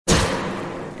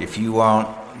If you want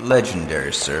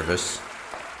legendary service,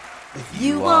 if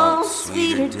you want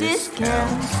sweeter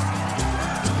discounts,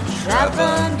 try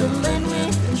bundling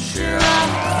with insurance.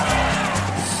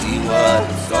 See what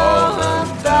it's all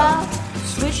about.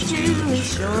 Switch to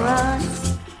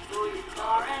insurance.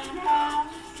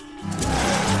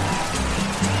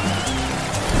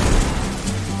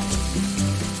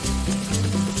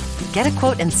 Get a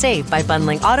quote and save by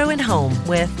bundling auto and home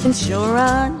with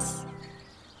insurance.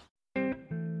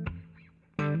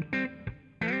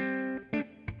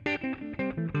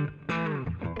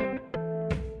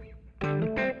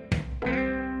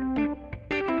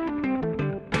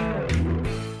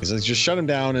 They just shut him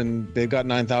down, and they've got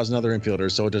 9,000 other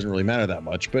infielders, so it doesn't really matter that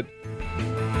much. But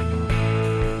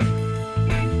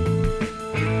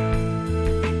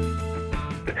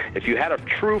if you had a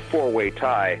true four-way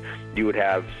tie, you would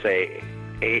have, say,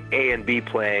 A and B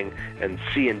playing, and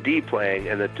C and D playing,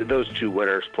 and those two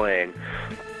winners playing.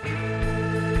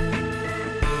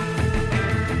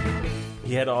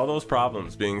 He had all those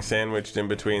problems being sandwiched in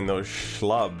between those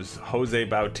schlubs, Jose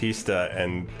Bautista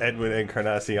and Edwin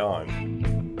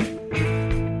Encarnacion.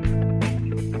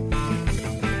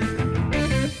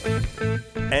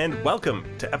 And welcome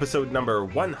to episode number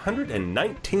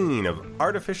 119 of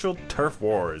Artificial Turf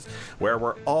Wars, where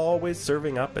we're always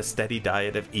serving up a steady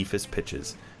diet of eephus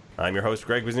pitches. I'm your host,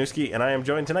 Greg Wisniewski, and I am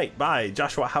joined tonight by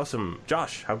Joshua Howsam.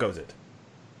 Josh, how goes it?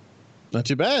 not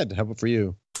too bad. How about for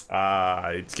you?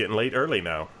 It's getting late early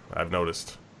now, I've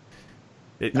noticed.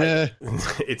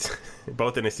 It's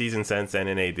both in a season sense and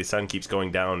in the sun keeps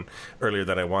going down earlier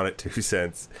than I want it to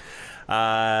sense.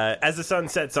 As the sun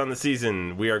sets on the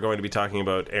season, we are going to be talking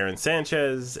about Aaron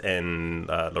Sanchez and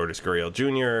Lourdes Gurriel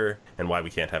Jr. and why we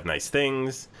can't have nice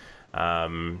things.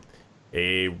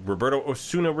 A Roberto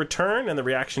Osuna return and the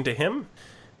reaction to him.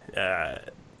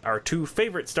 Our two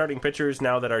favorite starting pitchers,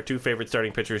 now that our two favorite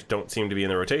starting pitchers don't seem to be in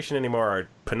the rotation anymore, are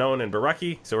Pannone and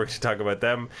Baraki, so we're going to talk about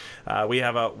them. We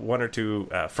have one or two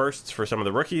firsts for some of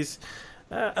the rookies.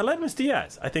 Aledmus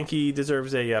Diaz, I think he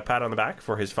deserves a pat on the back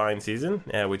for his fine season,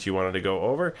 which you wanted to go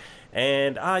over.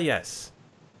 And, yes,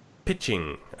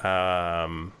 pitching. We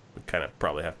kind of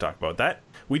probably have to talk about that.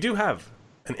 We do have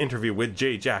an interview with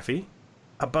Jay Jaffe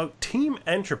about Team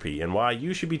Entropy and why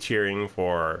you should be cheering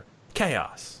for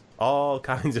chaos. All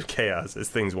kinds of chaos as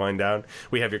things wind down.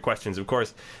 We have your questions, of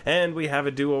course, and we have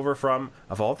a do-over from,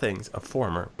 of all things, a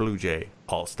former Blue Jay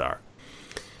All-Star.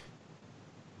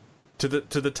 To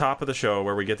the top of the show,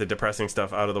 where we get the depressing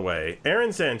stuff out of the way.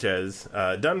 Aaron Sanchez,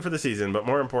 done for the season, but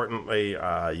more importantly,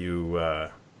 you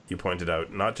pointed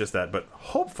out, not just that, but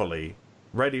hopefully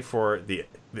ready for the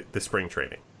spring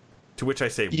training. To which I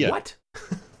say, yeah. What?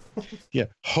 Yeah,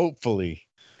 hopefully.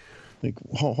 Like,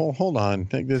 hold on.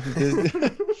 and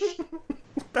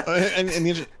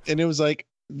it was like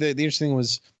the interesting thing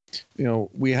was,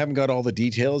 we haven't got all the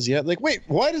details yet. Like, wait,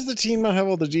 why does the team not have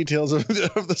all the details of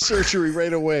the surgery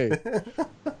right away?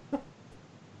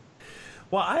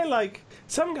 Well, I like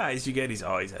some guys you get, he's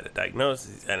always had a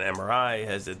diagnosis, an MRI,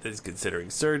 is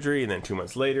considering surgery, and then 2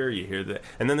 months later you hear that.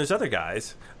 And then there's other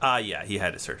guys, yeah, he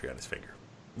had a surgery on his finger.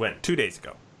 When? 2 days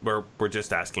ago. We're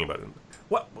just asking about him.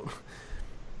 What?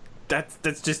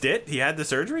 That's just it? He had the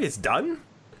surgery? It's done?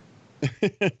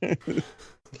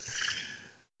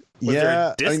 Was there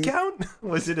a discount?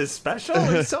 Was it a special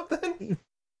or something?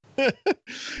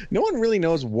 No one really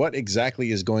knows what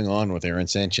exactly is going on with Aaron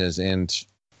Sanchez and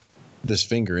this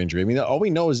finger injury. I mean, all we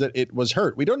know is that it was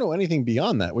hurt. We don't know anything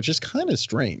beyond that, which is kind of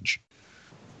strange.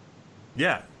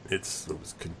 Yeah, it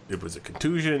was a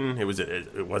contusion. It was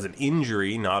an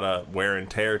injury, not a wear and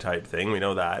tear type thing. We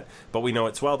know that, but we know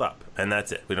it swelled up, and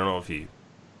that's it. We don't know if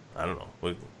I don't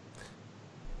know.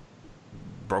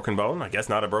 Broken bone? I guess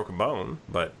not a broken bone,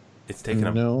 but it's taken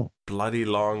a bloody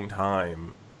long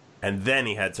time. And then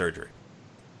he had surgery.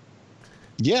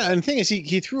 Yeah, and the thing is,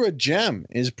 he threw a gem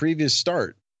in his previous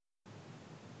start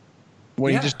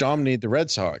when he just dominated the Red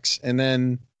Sox, and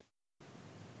then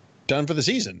done for the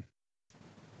season.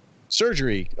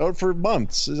 Surgery out for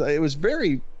months. It was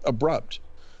very abrupt.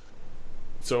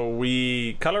 So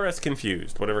we color us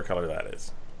confused, whatever color that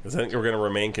is. Because I think we're going to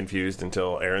remain confused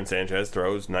until Aaron Sanchez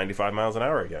throws 95 miles an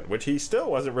hour again, which he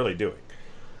still wasn't really doing.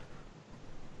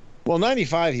 Well,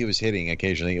 95 he was hitting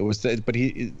occasionally. It was, but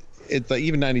it's like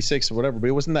even 96 or whatever. But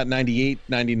it wasn't that 98,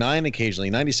 99 occasionally,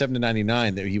 97 to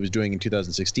 99 that he was doing in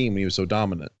 2016 when he was so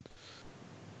dominant.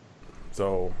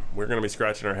 So we're going to be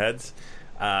scratching our heads.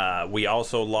 We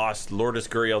also lost Lourdes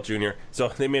Gurriel Jr. So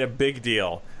they made a big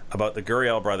deal about the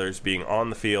Gurriel brothers being on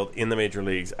the field in the major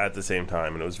leagues at the same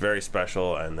time, and it was very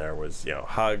special. And there was,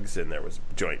 hugs, and there was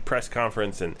joint press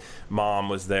conference, and Mom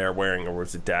was there wearing, or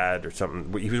was it Dad or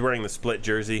something? He was wearing the split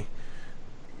jersey,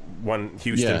 one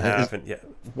Houston half, and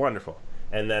wonderful.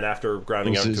 And then after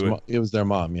grounding out to it was their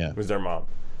mom, it was their mom.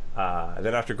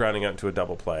 Then after grounding out into a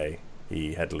double play,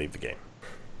 he had to leave the game.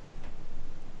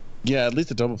 Yeah, at least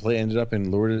the double play ended up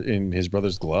in his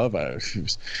brother's glove.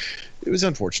 It was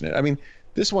unfortunate. I mean,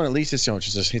 this one at least is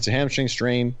it's a hamstring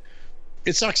strain.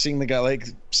 It sucks seeing the guy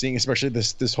seeing especially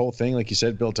this whole thing, like you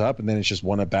said, built up, and then it's just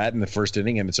one at bat in the first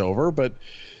inning and it's over. But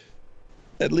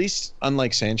at least,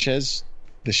 unlike Sanchez,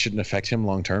 this shouldn't affect him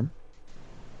long term.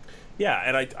 Yeah,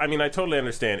 and I mean I totally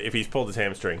understand if he's pulled his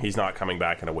hamstring, he's not coming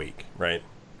back in a week, right?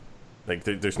 Like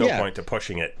there's no point to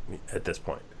pushing it at this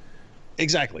point.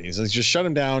 Exactly. So just shut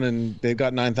him down, and they've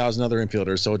got 9,000 other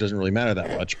infielders, so it doesn't really matter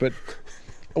that much. But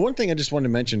one thing I just wanted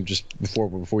to mention just before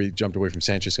we jumped away from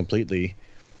Sanchez completely,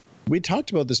 we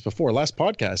talked about this before last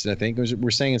podcast, and I think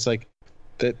we're saying it's like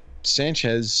that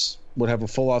Sanchez would have a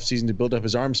full off season to build up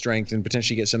his arm strength and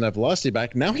potentially get some of that velocity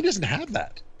back. Now he doesn't have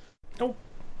that. Nope.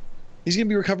 He's going to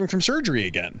be recovering from surgery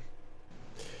again.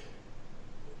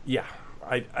 Yeah,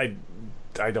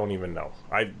 I don't even know.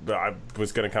 I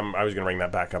was going to bring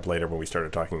that back up later when we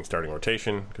started talking starting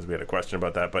rotation, because we had a question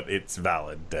about that, but it's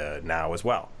valid now as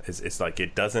well. It's like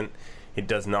it does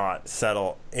not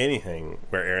settle anything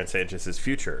where Aaron Sanchez's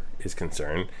future is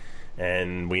concerned,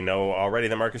 and we know already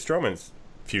that Marcus Stroman's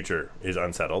future is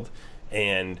unsettled,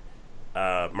 and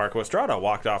Marco Estrada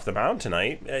walked off the mound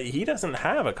tonight. He doesn't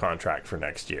have a contract for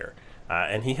next year.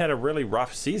 And he had a really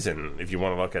rough season. If you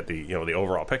want to look at the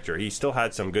overall picture, he still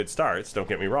had some good starts. Don't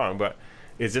get me wrong, but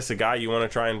is this a guy you want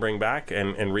to try and bring back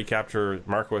and recapture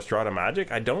Marco Estrada magic?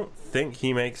 I don't think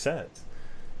he makes sense.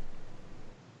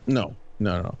 No.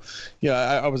 Yeah,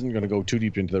 I wasn't going to go too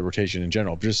deep into the rotation in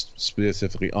general, just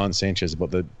specifically on Sanchez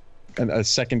about a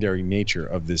secondary nature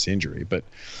of this injury. But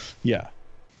yeah,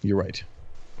 you're right.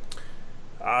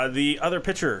 The other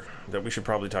pitcher that we should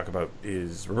probably talk about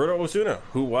is Roberto Osuna,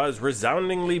 who was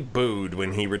resoundingly booed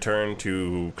when he returned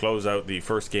to close out the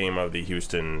first game of the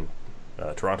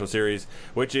Houston-Toronto series,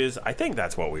 which is, I think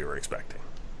that's what we were expecting.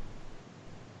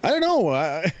 I don't know.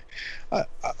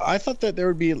 I thought that there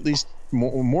would be at least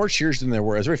more cheers than there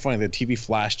were. It was very funny. The TV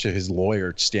flashed to his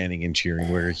lawyer standing and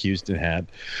cheering where Houston had.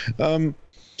 I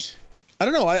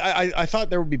don't know. I thought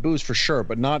there would be boos for sure,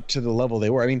 but not to the level they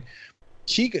were. I mean,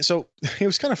 so it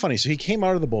was kind of funny. So he came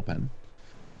out of the bullpen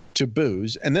to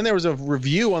booze, and then there was a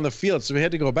review on the field, so we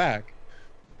had to go back.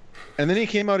 And then he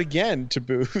came out again to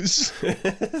booze.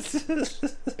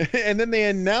 And then they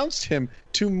announced him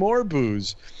to more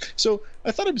booze. So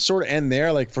I thought it would sort of end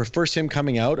there. Like for first him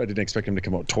coming out, I didn't expect him to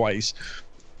come out twice.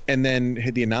 And then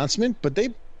hit the announcement. But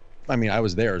I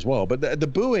was there as well. But the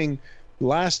booing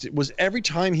was every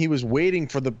time he was waiting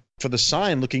for the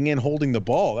sign, looking in, holding the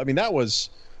ball. I mean,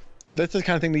 that's the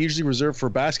kind of thing they usually reserve for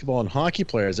basketball and hockey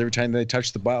players every time they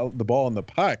touch the ball and the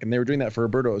puck, and they were doing that for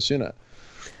Roberto Osuna.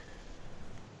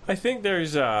 I think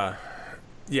there's a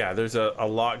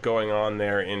lot going on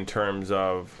there in terms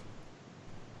of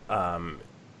a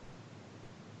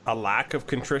lack of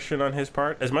contrition on his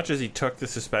part. As much as he took the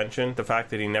suspension, the fact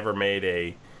that he never made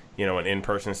an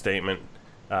in-person statement,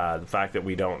 the fact that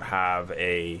we don't have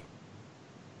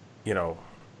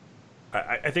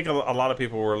I think a lot of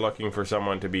people were looking for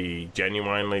someone to be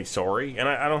genuinely sorry, and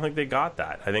I don't think they got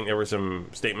that. I think there were some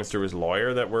statements through his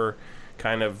lawyer that were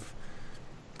kind of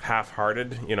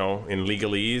half-hearted, in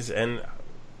legalese, and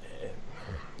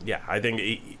I think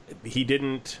he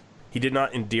did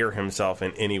not endear himself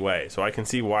in any way. So I can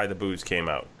see why the boos came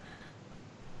out.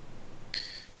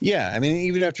 Yeah, I mean,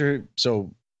 even after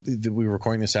we were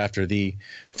recording this after the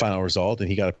final result, and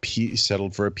he got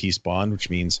settled for a peace bond, which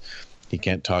means he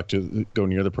can't go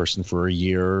near the person for a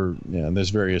year. And there's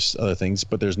various other things,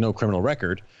 but there's no criminal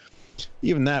record.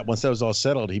 Even that, once that was all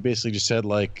settled, he basically just said,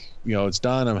 it's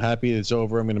done. I'm happy it's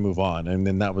over. I'm going to move on. And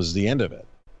then that was the end of it.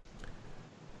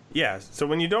 Yeah. So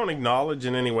when you don't acknowledge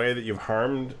in any way that you've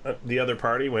harmed the other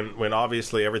party, when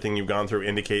obviously everything you've gone through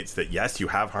indicates that, yes, you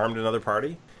have harmed another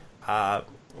party. I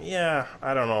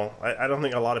don't know. I don't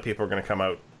think a lot of people are going to come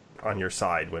out on your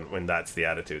side when that's the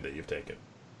attitude that you've taken.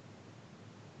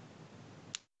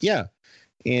 Yeah.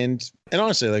 And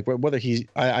honestly, whether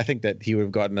I think that he would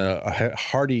have gotten a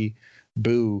hearty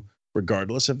boo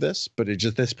regardless of this, but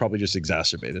this probably just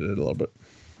exacerbated it a little bit.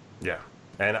 Yeah.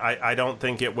 And I don't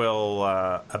think it will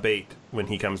abate when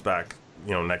he comes back,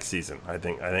 next season. I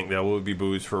think there will be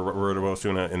boos for Roberto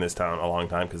Osuna in this town a long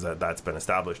time, because that's been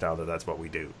established now that that's what we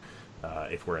do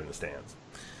if we're in the stands.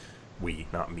 we,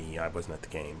 not me. I wasn't at the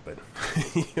game, but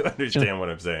you understand what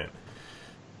I'm saying.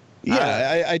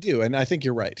 Yeah, I do, and I think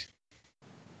you're right.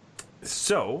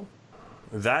 So,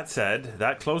 that said,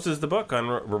 that closes the book on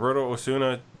Roberto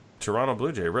Osuna, Toronto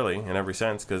Blue Jay, really, in every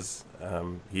sense, because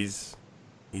he's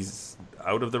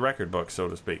out of the record book, so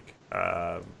to speak.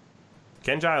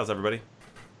 Ken Giles, everybody.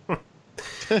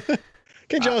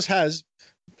 Ken Giles has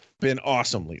been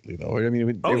awesome lately, though. I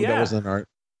mean, that wasn't an art.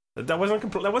 That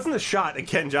wasn't a shot at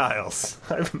Ken Giles.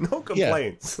 I have no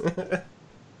complaints. Yeah.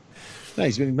 No,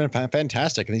 he's been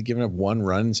fantastic, and he's given up 1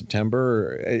 run in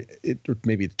September.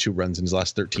 Maybe 2 runs in his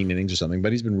last 13 innings or something,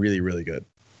 but he's been really, really good.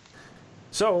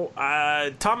 So,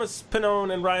 Thomas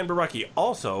Pannone and Ryan Borucki,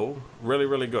 also really,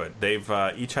 really good. They've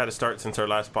each had a start since our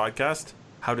last podcast.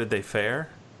 How did they fare?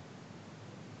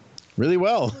 Really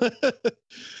well.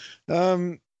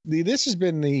 This has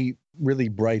been the really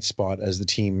bright spot as the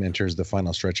team enters the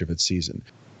final stretch of its season.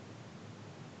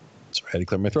 Sorry, I had to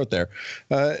clear my throat there.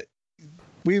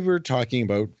 We were talking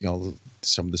about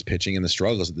some of this pitching and the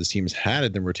struggles that this team has had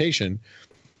in the rotation.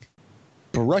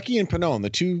 Borucki and Pannone, the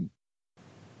two,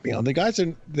 the guys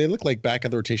they look like back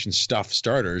of the rotation stuff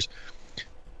starters.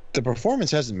 The performance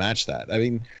hasn't matched that. I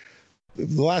mean,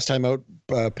 the last time out,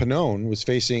 Pannone was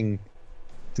facing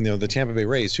the Tampa Bay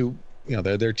Rays, who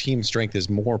their team strength is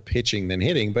more pitching than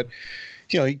hitting, but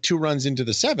 2 runs into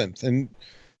the 7th, and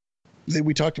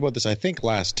we talked about this I think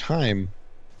last time,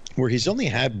 where he's only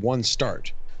had 1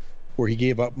 start where he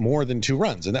gave up more than 2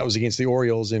 runs, and that was against the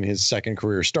Orioles in his second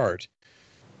career start.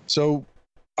 So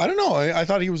I don't know. I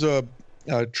thought he was a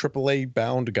AAA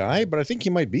bound guy, but I think he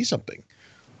might be something.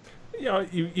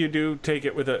 You do take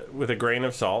it with a grain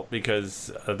of salt,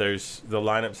 because there's the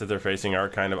lineups that they're facing are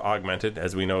kind of augmented.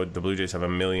 As we know, the Blue Jays have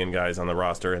 1 million guys on the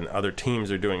roster, and other teams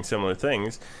are doing similar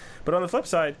things. But on the flip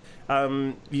side,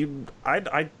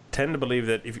 I tend to believe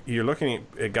that if you're looking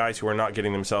at guys who are not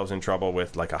getting themselves in trouble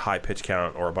with like a high pitch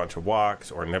count or a bunch of walks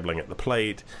or nibbling at the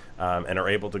plate, and are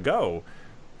able to go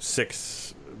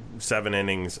 6-7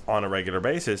 innings on a regular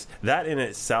basis, that in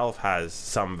itself has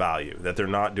some value. That they're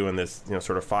not doing this,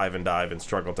 sort of 5 and dive and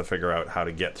struggle to figure out how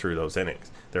to get through those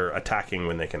innings. They're attacking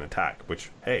when they can attack,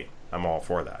 which, hey, I'm all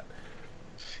for that.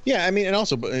 Yeah, I mean, and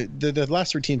also the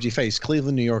last 3 teams you face,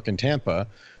 Cleveland, New York, and Tampa,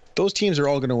 those teams are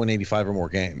all going to win 85 or more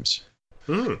games.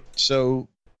 So,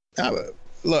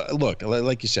 look,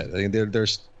 like you said, I mean,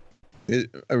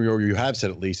 or you have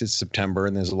said at least, it's September,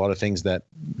 and there's a lot of things that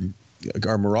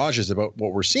are mirages about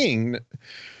what we're seeing.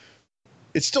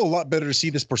 It's still a lot better to see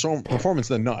this performance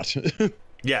than not.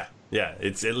 Yeah,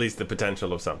 it's at least the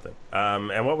potential of something.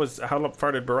 And how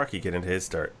far did Borucki get into his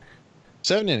start?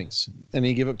 7 innings, and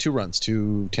he gave up 2 runs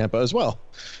to Tampa as well.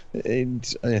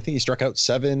 And I think he struck out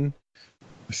 7.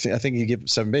 I think he gave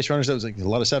 7 base runners. That was like a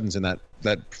lot of 7s in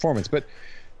that performance. But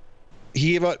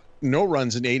he gave up no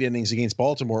runs in 8 innings against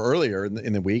Baltimore earlier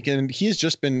in the week, and he's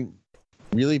just been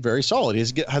really very solid. He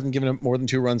hasn't given up more than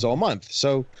 2 runs all month.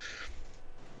 So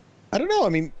I don't know. I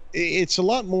mean, it's a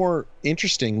lot more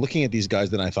interesting looking at these guys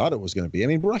than I thought it was going to be. I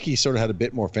mean, Borucki sort of had a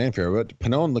bit more fanfare, but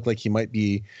Pannone looked like he might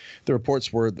be, the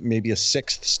reports were maybe a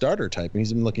 6th starter type, and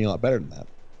he's been looking a lot better than that.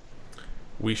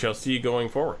 We shall see going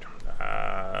forward.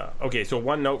 Okay, so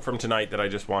one note from tonight that I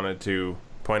just wanted to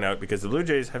point out, because the Blue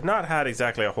Jays have not had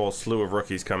exactly a whole slew of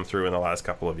rookies come through in the last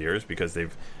couple of years, because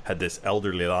they've had this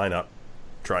elderly lineup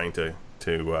trying to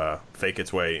fake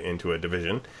its way into a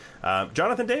division.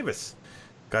 Jonathan Davis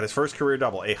got his first career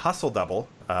double, a hustle double,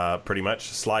 pretty much,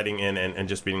 sliding in and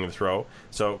just beating the throw.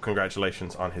 So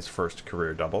congratulations on his first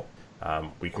career double.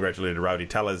 We congratulated Rowdy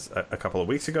Tellez a couple of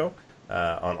weeks ago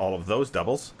on all of those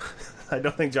doubles. I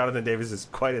don't think Jonathan Davis is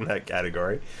quite in that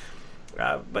category.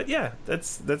 But yeah,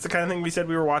 that's the kind of thing we said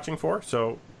we were watching for.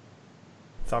 So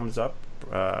thumbs up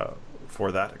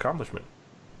for that accomplishment.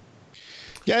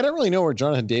 Yeah, I don't really know where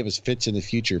Jonathan Davis fits in the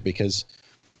future, because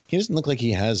he doesn't look like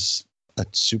he has a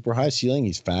super high ceiling.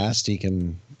 He's fast. He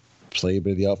can play a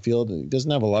bit of the outfield. He doesn't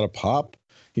have a lot of pop.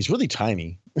 He's really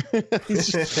tiny.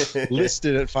 He's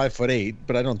listed at 5'8",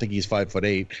 but I don't think he's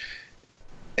 5'8".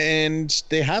 And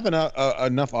they have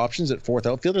enough options at 4th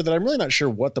outfielder that I'm really not sure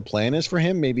what the plan is for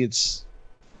him. Maybe it's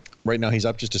right now he's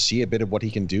up just to see a bit of what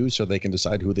he can do, so they can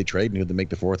decide who they trade and who they make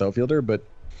the 4th outfielder. But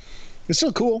it's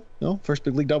still cool. First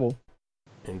big league double.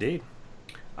 Indeed.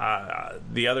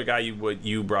 The other guy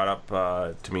you brought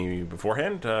up to me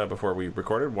beforehand, before we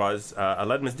recorded, was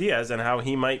Aledmus Diaz, and how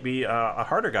he might be a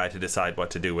harder guy to decide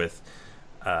what to do with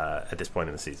at this point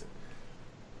in the season.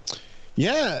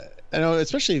 Yeah, I know,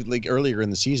 especially like earlier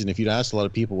in the season, if you'd asked a lot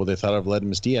of people what they thought of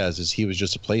Aledmus Diaz, as he was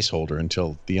just a placeholder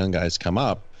until the young guys come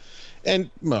up. And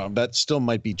well, that still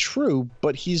might be true,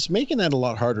 but he's making that a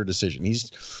lot harder decision.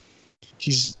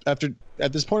 he's at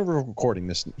this point we're recording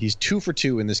this, he's 2 for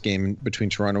 2 in this game between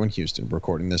Toronto and Houston. We're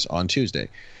recording this on Tuesday.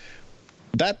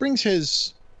 That brings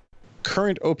his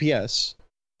current OPS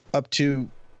up to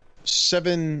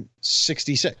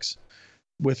 766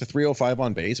 with a 305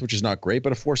 on base, which is not great,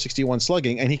 but a 461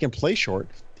 slugging, and he can play short,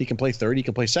 he can play third, he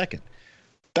can play second.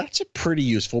 That's a pretty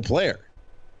useful player.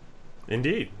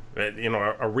 Indeed.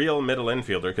 A real middle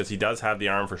infielder, because he does have the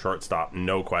arm for shortstop,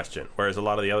 no question. Whereas a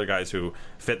lot of the other guys who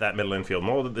fit that middle infield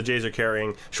mold that the Jays are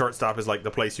carrying, shortstop is like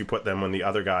the place you put them when the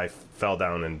other guy fell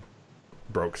down and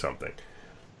broke something.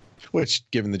 Which,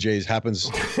 given the Jays, happens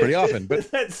pretty often. But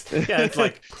it's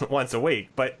like once a week.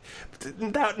 But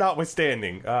that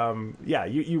notwithstanding,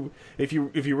 you if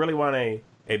you really want a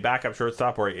backup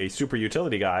shortstop or a super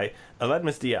utility guy,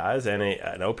 Aledmus Diaz and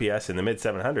an OPS in the mid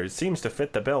 700s seems to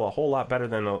fit the bill a whole lot better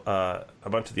than a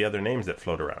bunch of the other names that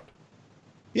float around.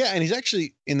 Yeah, and he's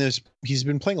actually he's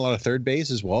been playing a lot of third base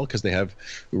as well, because they have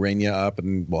Urania up,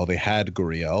 and they had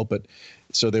Gurriel, but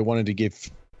so they wanted to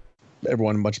give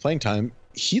everyone much playing time.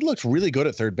 He looked really good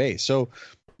at third base. So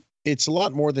it's a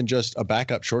lot more than just a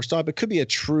backup shortstop. It could be a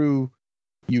true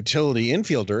utility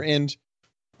infielder. And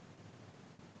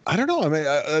I don't know. I mean,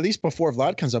 at least before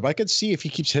Vlad comes up, I could see if he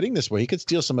keeps hitting this way, he could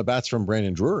steal some at-bats from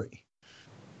Brandon Drury.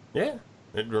 Yeah,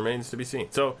 it remains to be seen.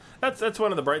 So that's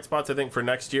one of the bright spots, I think, for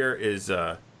next year is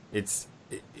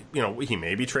he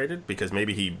may be traded because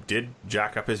maybe he did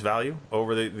jack up his value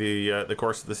over the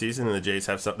course of the season, and the Jays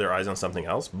have their eyes on something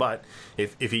else. But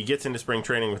if he gets into spring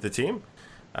training with the team,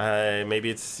 maybe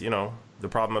it's the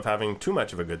problem of having too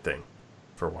much of a good thing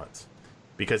for once,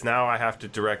 because now I have to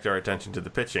direct our attention to the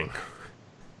pitching.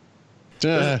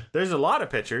 There's a lot of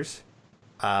pitchers.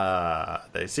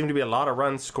 There seem to be a lot of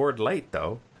runs scored late,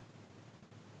 though.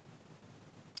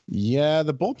 Yeah,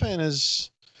 the bullpen is.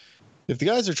 If the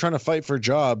guys are trying to fight for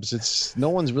jobs, no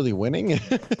one's really winning.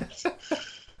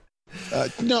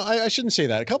 No, I shouldn't say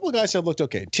that. A couple of guys have looked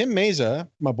okay. Tim Meza,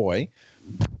 my boy,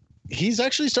 he's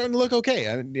actually starting to look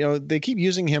okay. They keep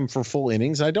using him for full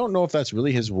innings. I don't know if that's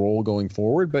really his role going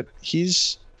forward, but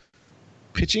he's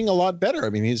pitching a lot better. I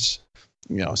mean, he's,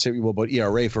 say well about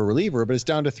ERA for a reliever, but it's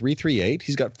down to 3.38.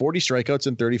 He's got 40 strikeouts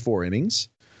in 34 innings,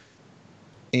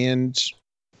 and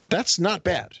that's not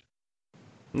bad.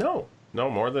 No,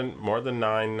 more than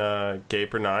 9 K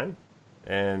per 9,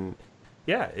 and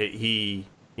he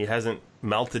hasn't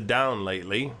melted down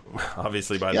lately.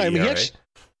 Obviously, by the ERA.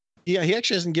 He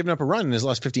actually hasn't given up a run in his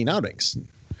last 15 outings.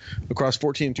 Across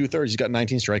 14 and 2/3, he's got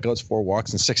 19 strikeouts, 4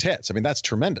 walks, and 6 hits. I mean, that's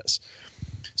tremendous.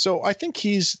 So I think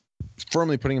he's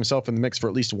firmly putting himself in the mix for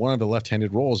at least one of the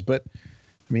left-handed roles. But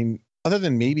I mean, other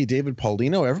than maybe David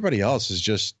Paulino, everybody else is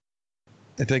just,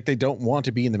 I think they don't want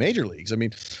to be in the major leagues. I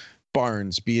mean,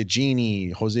 Barnes,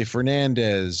 Biagini, Jose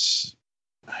Fernandez.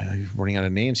 I'm running out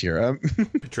of names here.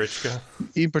 Petrichka.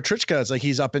 Even Petrichka, it's like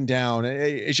he's up and down.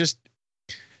 It's just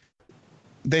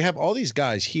they have all these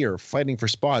guys here fighting for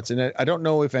spots, and I don't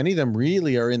know if any of them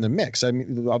really are in the mix. I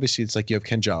mean, obviously, it's like you have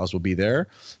Ken Giles will be there,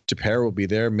 DePere will be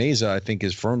there, Meza I think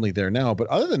is firmly there now. But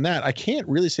other than that, I can't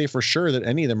really say for sure that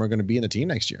any of them are going to be in the team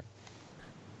next year.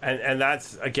 And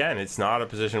that's, again, it's not a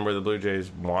position where the Blue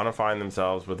Jays want to find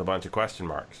themselves with a bunch of question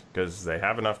marks, because they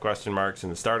have enough question marks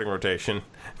in the starting rotation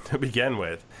to begin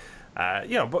with.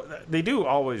 But they do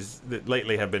always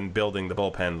lately have been building the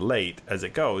bullpen late as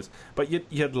it goes. But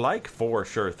you'd like 4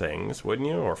 sure things, wouldn't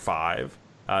you, or 5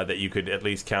 that you could at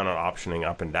least count on optioning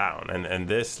up and down. And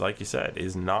this, like you said,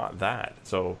 is not that.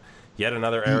 So yet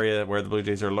another area where the Blue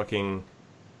Jays are looking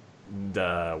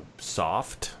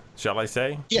soft, shall I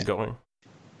say, going.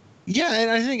 Yeah, and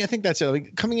I think that's it.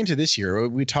 Like, coming into this year,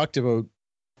 we talked about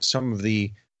some of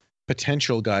the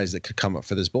potential guys that could come up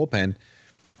for this bullpen,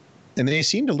 and they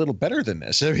seemed a little better than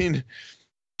this. I mean,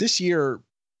 this year,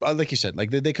 like you said, like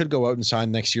they could go out and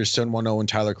sign next year's Sun 1-0 and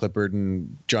Tyler Clippard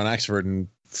and John Axford and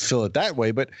fill it that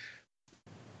way, but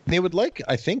they would like,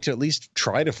 I think, to at least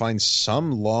try to find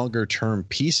some longer-term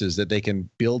pieces that they can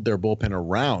build their bullpen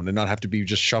around and not have to be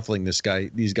just shuffling these guys,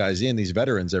 these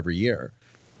veterans every year.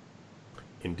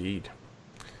 Indeed.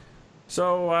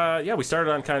 So, we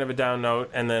started on kind of a down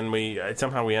note, and then we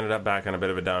ended up back on a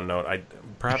bit of a down note.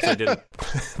 Perhaps I didn't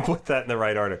put that in the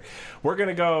right order. We're going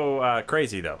to go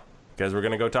crazy, though, because we're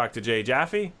going to go talk to Jay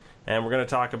Jaffe, and we're going to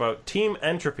talk about team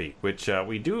entropy, which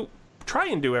we do try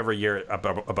and do every year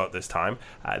about this time.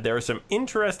 There are some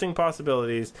interesting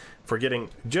possibilities for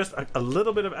getting just a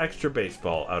little bit of extra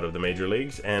baseball out of the major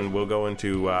leagues, and we'll go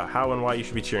into how and why you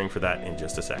should be cheering for that in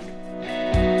just a sec.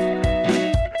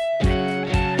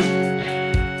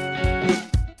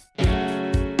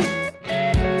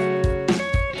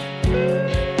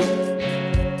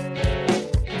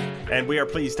 And we are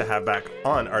pleased to have back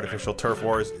on Artificial Turf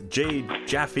Wars, Jay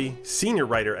Jaffe, senior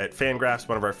writer at Fangraphs,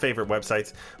 one of our favorite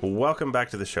websites. Welcome back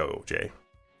to the show, Jay.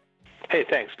 Hey,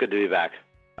 thanks. Good to be back.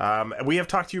 We have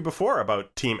talked to you before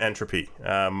about Team Entropy,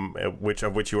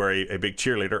 which you are a big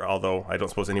cheerleader, although I don't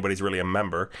suppose anybody's really a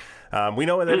member. We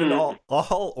know that in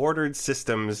all ordered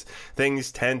systems,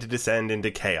 things tend to descend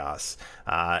into chaos.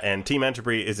 And Team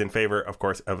Entropy is in favor, of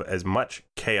course, of as much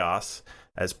chaos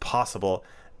as possible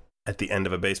at the end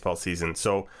of a baseball season.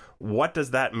 So what does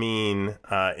that mean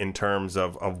in terms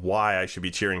of why I should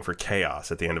be cheering for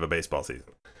chaos at the end of a baseball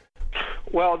season?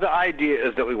 Well, the idea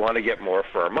is that we want to get more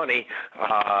for our money.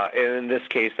 And in this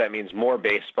case, that means more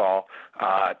baseball.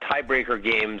 Tiebreaker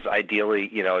games,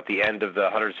 ideally, at the end of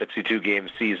the 162-game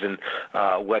season,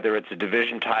 whether it's a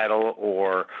division title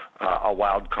or a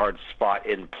wild card spot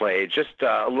in play, just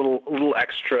a little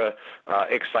extra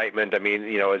excitement. I mean,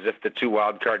 as if the two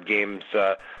wild card games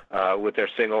with their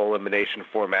single elimination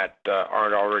format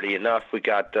aren't already enough. We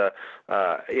got, if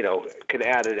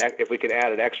we can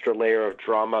add an extra layer of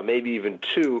drama, maybe even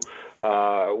two,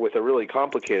 with a really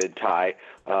complicated tie,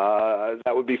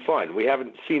 that would be fun. We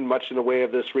haven't seen much in the way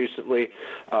of this recently.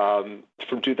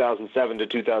 From 2007 to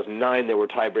 2009, there were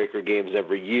tiebreaker games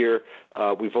every year.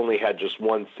 We've only had just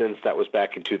one since. That was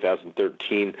back in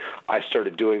 2013. I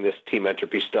started doing this Team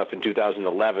Entropy stuff in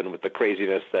 2011 with the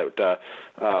craziness that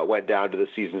went down to the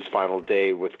season's final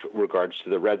day with regards to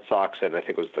the Red Sox, and I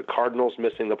think it was the Cardinals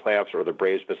missing the playoffs or the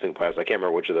Braves missing the playoffs. I can't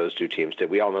remember which of those two teams did.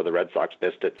 We all know the Red Sox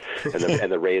missed it,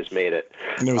 and the Rays made it.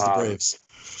 And it was the Braves.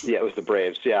 Yeah, it was the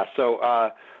Braves. Yeah, so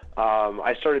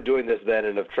I started doing this then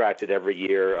and have tracked it every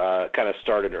year. Kind of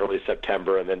started in early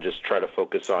September, and then just try to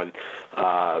focus on,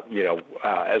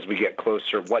 as we get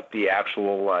closer, what the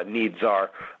actual needs are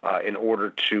in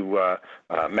order to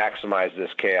maximize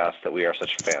this chaos that we are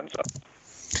such fans of.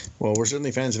 Well, we're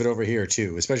certainly fans of it over here,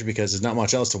 too, especially because there's not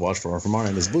much else to watch for from our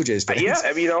end as Blue Jays fans. Yeah,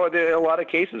 I mean, in a lot of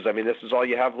cases, I mean, this is all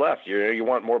you have left. You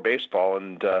want more baseball,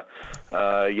 and,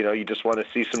 you just want to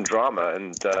see some drama.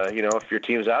 And, if your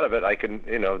team's out of it,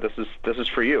 this is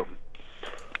for you.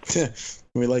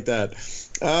 We like that.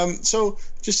 So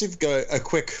just a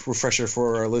quick refresher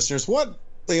for our listeners. What,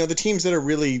 the teams that are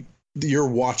really you're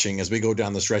watching as we go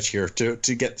down the stretch here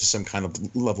to get to some kind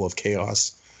of level of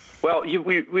chaos? Well,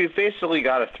 we've basically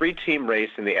got a 3-team race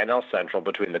in the NL Central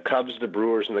between the Cubs, the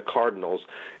Brewers, and the Cardinals,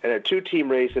 and a 2-team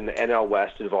race in the NL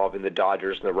West involving the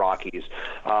Dodgers and the Rockies.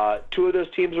 2 of those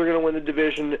teams are going to win the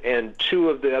division, and 2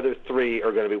 of the other 3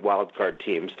 are going to be wild card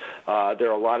teams.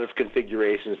 There are a lot of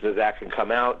configurations that can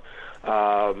come out.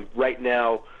 Right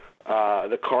now,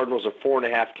 the Cardinals are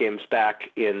 4.5 games back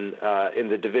in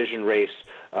the division race.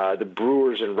 The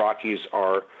Brewers and Rockies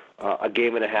are a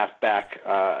game and a half back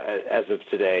as of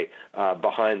today,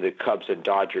 behind the Cubs and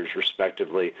Dodgers,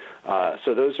 respectively.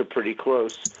 So those are pretty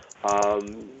close. We'll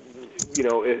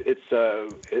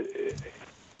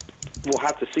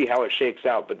have to see how it shakes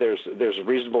out, but there's a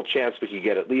reasonable chance we could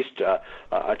get at least a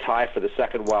tie for the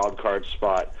second wild card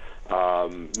spot,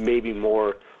 maybe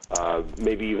more.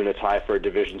 Maybe even a tie for a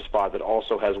division spot that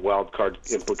also has wild card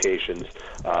implications.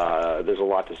 There's a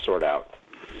lot to sort out.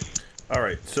 All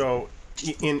right, so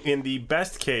in the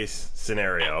best case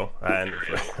scenario, and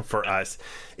for us,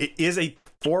 is a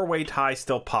 4-way tie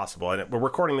still possible? And we're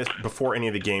recording this before any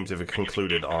of the games have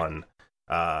concluded on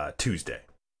Tuesday.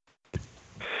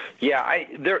 Yeah,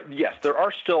 there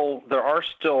are still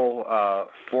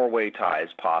 4-way ties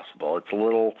possible. It's a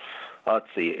little. Let's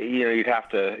see. You'd have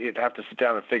to sit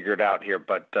down and figure it out here.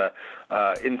 But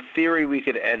in theory, we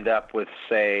could end up with,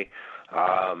 say,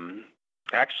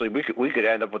 actually, we could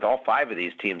end up with all 5 of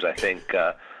these teams, I think,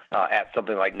 at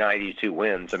something like 92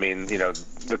 wins. I mean,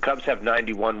 the Cubs have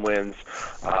 91 wins.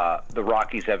 The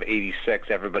Rockies have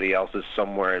 86. Everybody else is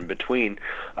somewhere in between.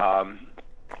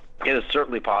 It is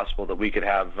certainly possible that we could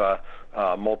have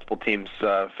multiple teams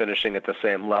finishing at the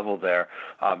same level there.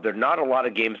 There are not a lot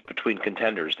of games between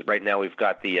contenders. Right now we've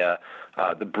got the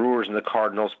Brewers and the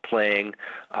Cardinals playing.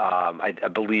 I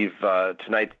believe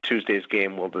Tuesday's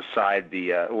game will decide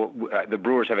the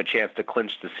Brewers have a chance to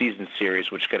clinch the season series,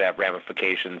 which could have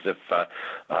ramifications if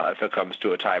it comes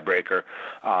to a tiebreaker.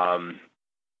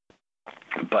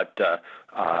 But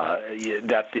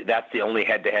that's the only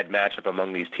head-to-head matchup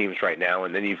among these teams right now.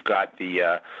 And then you've got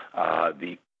the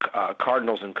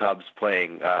Cardinals and Cubs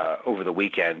playing over the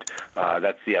weekend.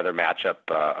 That's the other matchup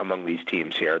among these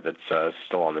teams here that's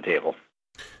still on the table.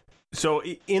 So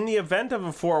in the event of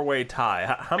a 4-way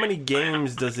tie, how many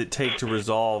games does it take to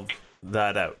resolve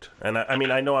that out? And I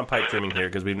mean, I know I'm pipe dreaming here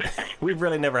because we've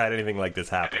really never had anything like this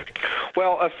happen.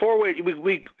 Well, a four-way it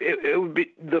would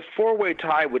be the four-way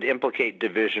tie would implicate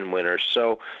division winners.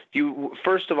 So you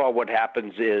first of all, what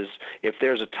happens is if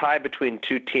there's a tie between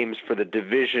two teams for the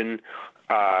division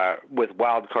with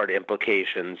wild card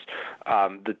implications,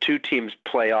 the two teams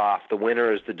play off. The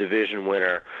winner is the division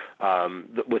winner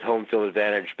with home field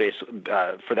advantage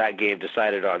for that game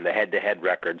decided on the head-to-head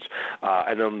records,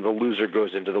 and then the loser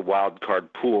goes into the wild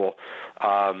card pool.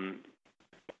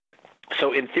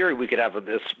 So in theory, we could have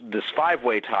this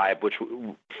five-way tie, which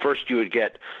first you would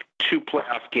get two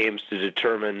playoff games to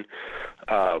determine.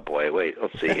 Oh boy, wait,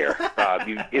 let's see here.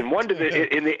 In one division,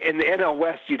 in the NL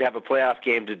West, you'd have a playoff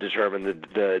game to determine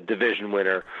the division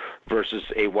winner versus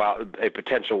a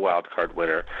potential wild card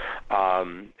winner,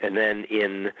 and then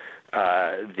in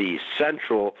the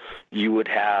Central, you would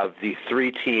have the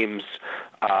three teams.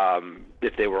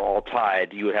 If they were all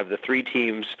tied, you would have the three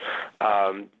teams.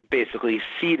 Basically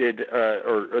seeded,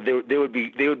 or they would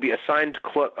be assigned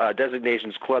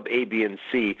designations club A, B, and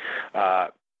C,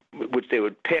 which they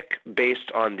would pick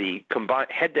based on the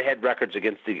combined head-to-head records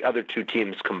against the other two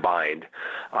teams combined,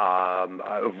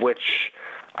 of which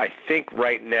I think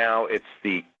right now it's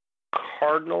the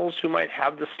Cardinals who might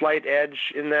have the slight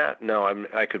edge in that. No,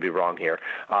 I could be wrong here.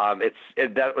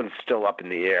 That one's still up in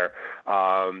the air.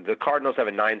 The Cardinals have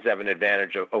a 9-7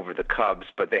 advantage over the Cubs,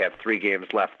 but they have 3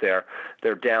 games left there.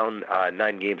 They're down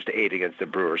 9-8 against the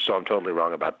Brewers, so I'm totally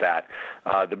wrong about that.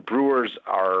 The Brewers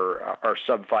are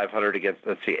sub 500 against,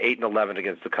 8-11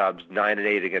 against the Cubs,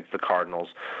 9-8 against the Cardinals.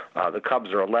 The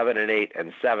Cubs are 11-8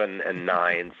 and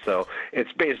 7-9. So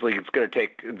it's going to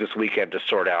take this weekend to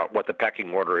sort out what the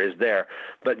pecking order is there.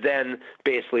 But then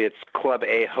basically it's Club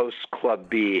A hosts Club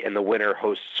B and the winner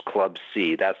hosts Club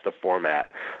C. That's the format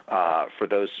for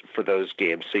those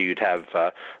games. So you'd have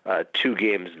 2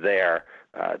 games there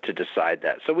to decide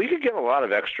that. So we could get a lot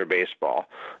of extra baseball,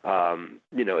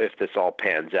 if this all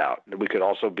pans out. We could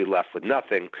also be left with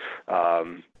nothing,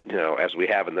 as we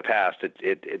have in the past.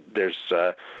 There's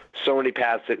so many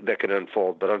paths that can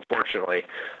unfold, but unfortunately,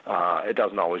 it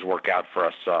doesn't always work out for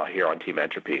us here on Team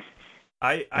Entropy.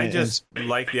 I just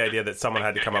like the idea that someone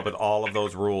had to come up with all of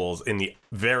those rules in the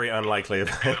very unlikely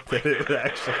event that it would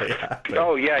actually happen.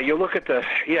 Oh yeah, you look at the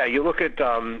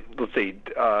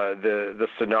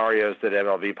scenarios that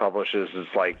MLB publishes is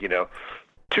like,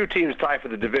 2 teams tie for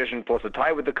the division plus a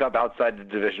tie with the Cub outside the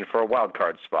division for a wild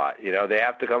card spot. They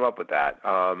have to come up with that.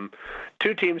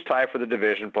 2 teams tie for the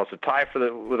division plus a tie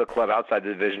with a club outside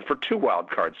the division for 2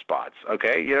 wild card spots.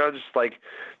 Okay, just like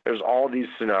there's all these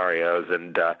scenarios,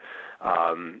 and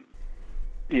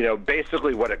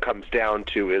basically what it comes down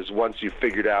to is once you've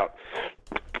figured out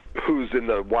who's in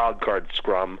the wild card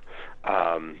scrum,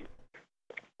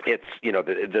 it's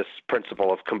this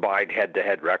principle of combined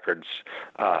head-to-head records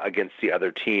against the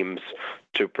other teams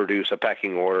to produce a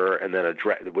pecking order, and then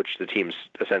which the teams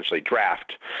essentially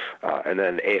draft, and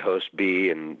then A hosts B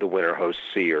and the winner hosts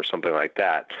C or something like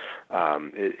that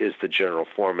is the general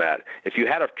format. If you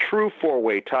had a true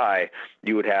 4-way tie,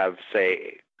 you would have,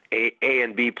 say, A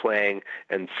and B playing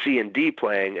and C and D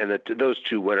playing, and those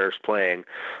 2 winners playing.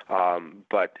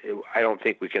 But I don't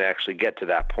think we can actually get to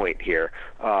that point here,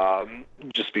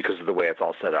 just because of the way it's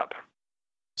all set up.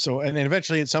 So, and then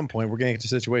eventually at some point we're going to get to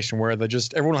a situation where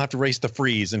everyone will have to race the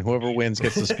freeze, and whoever wins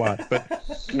gets the spot. But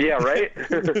yeah, right.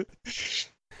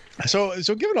 So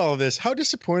given all of this, how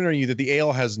disappointed are you that the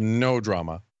AL has no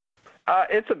drama?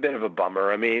 It's a bit of a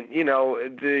bummer. I mean,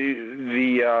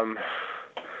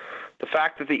 the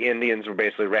fact that the Indians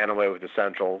basically ran away with the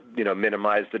Central,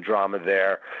 minimized the drama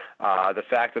there. The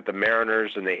fact that the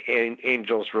Mariners and the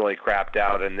Angels really crapped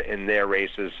out in their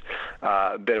races,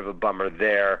 a bit of a bummer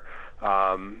there.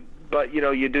 But,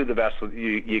 you do the best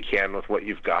you can with what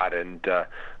you've got, and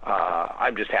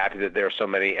I'm just happy that there are so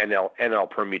many NL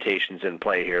permutations in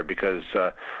play here, because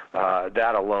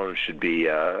that alone should be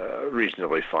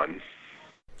reasonably fun.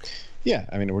 Yeah,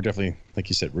 I mean, we're definitely, like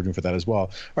you said, rooting for that as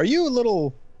well. Are you a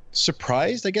little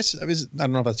surprised, I guess? I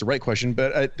don't know if that's the right question,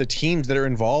 but the teams that are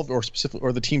involved, or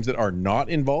the teams that are not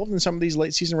involved in some of these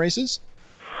late season races?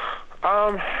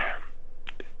 I've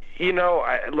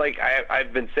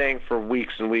been saying for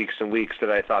weeks and weeks and weeks that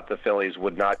I thought the Phillies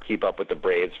would not keep up with the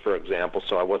Braves, for example.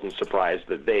 So I wasn't surprised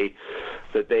that they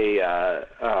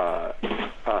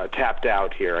tapped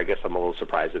out here. I guess I'm a little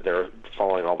surprised that they're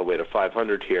falling all the way to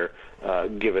 500 here,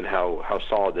 given how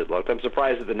solid it looked. I'm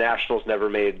surprised that the Nationals never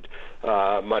made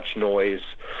much noise.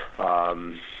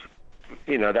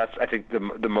 That's, I think,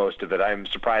 the most of it. I'm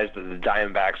surprised that the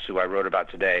Diamondbacks, who I wrote about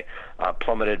today,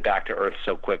 plummeted back to earth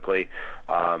so quickly.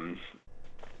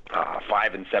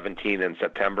 5-17 in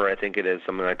September, I think it is,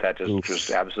 something like that.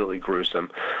 Just absolutely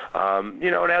gruesome. And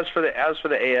as for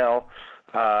the AL,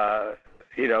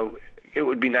 it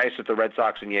would be nice if the Red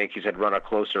Sox and Yankees had run a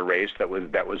closer race that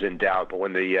was in doubt. But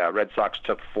when the Red Sox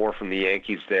took 4 from the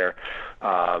Yankees there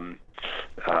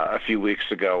a few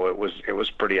weeks ago, it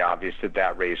was pretty obvious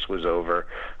that race was over.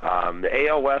 The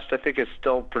AL West, I think, has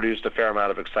still produced a fair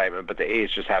amount of excitement, but the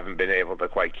A's just haven't been able to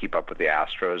quite keep up with the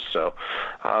Astros. So,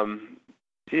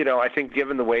 I think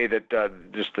given the way that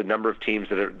just the number of teams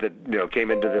that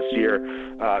came into this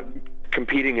year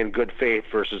competing in good faith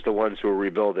versus the ones who are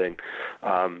rebuilding,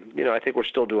 I think we're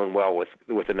still doing well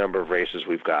with the number of races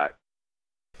we've got.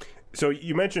 So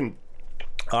you mentioned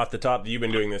off the top that you've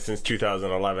been doing this since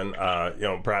 2011,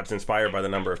 perhaps inspired by the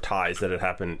number of ties that had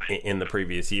happened in the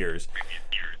previous years.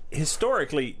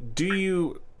 Historically, do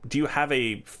you have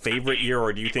a favorite year,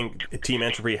 or do you think Team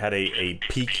Entropy had a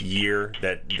peak year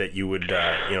that you would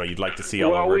you'd like to see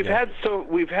all over again?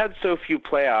 We've had so few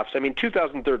playoffs. I mean,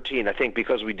 2013, I think,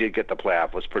 because we did get the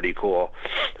playoff, was pretty cool.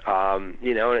 And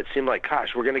it seemed like, gosh,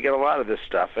 we're going to get a lot of this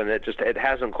stuff, and it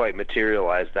hasn't quite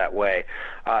materialized that way.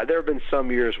 There have been some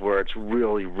years where it's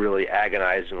really, really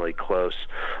agonizingly close.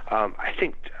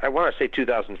 I want to say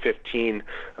 2015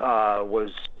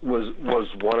 was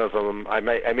one of them. I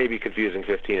may be confusing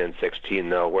 15 and 16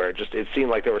 though, where it seemed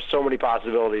like there were so many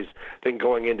possibilities. Then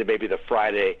going into maybe the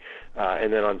Friday,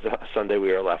 and then on Sunday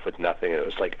we were left with nothing. And it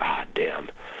was like, damn,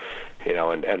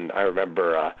 And I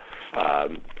remember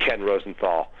Ken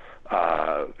Rosenthal,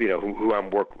 whom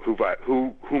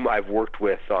I've worked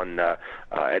with on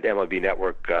at MLB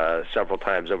Network several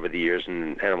times over the years,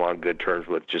 and I'm on good terms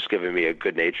with, just giving me a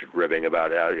good-natured ribbing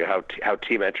about how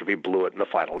Team Entropy blew it in the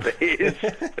final days.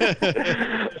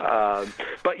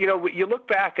 But you look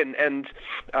back and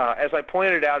as I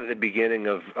pointed out at the beginning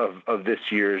of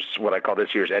this year's, what I call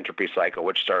this year's Entropy cycle,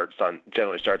 which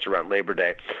generally starts around Labor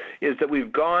Day, is that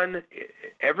we've gone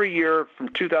every year from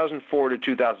 2004 to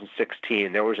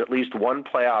 2016. There was at least one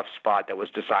playoff spot that was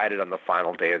decided on the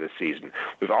final day of the season.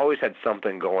 We've always had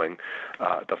something going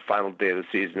the final day of the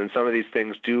season, and some of these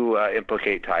things do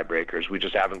implicate tiebreakers. We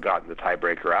just haven't gotten the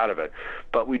tiebreaker out of it,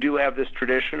 but we do have this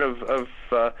tradition of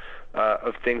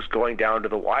things going down to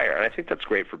the wire, and I think that's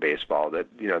great for baseball. That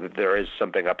that there is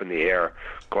something up in the air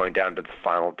going down to the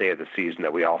final day of the season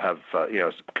that we all have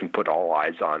can put all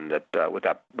eyes on. That with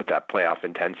that playoff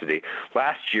intensity.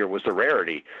 Last year was the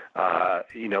rarity,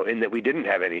 in that we didn't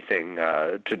have anything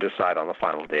to decide on the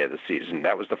final day of the season.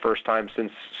 That was the first time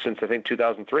since I think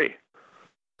 2003.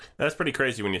 That's pretty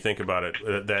crazy when you think about it.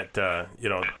 That a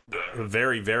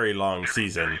very, very long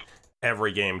season.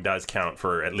 Every game does count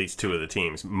for at least two of the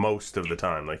teams most of the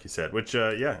time, like you said. Which,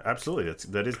 absolutely,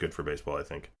 that is good for baseball, I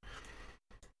think.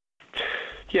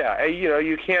 Yeah,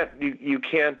 you can't. You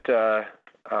can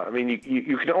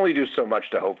only do so much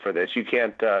to hope for this. You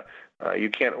can't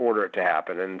order it to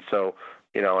happen, and so.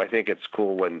 I think it's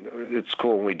cool when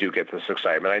we do get this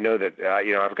excitement. I know that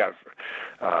I've got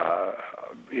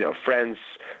friends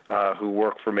who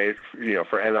work for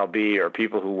MLB, or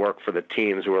people who work for the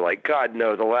teams who are like, God,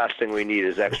 no, the last thing we need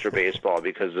is extra baseball,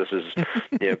 because this is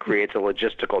creates a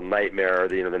logistical nightmare.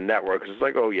 The networks. It's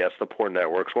like, oh yes, the poor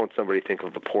networks. Won't somebody think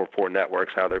of the poor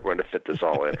networks, how they're going to fit this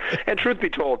all in? And truth be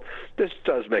told, this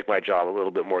does make my job a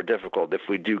little bit more difficult if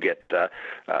we do get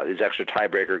these extra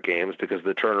tiebreaker games, because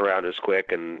the turnaround is quick.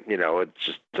 And it's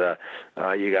just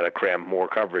you got to cram more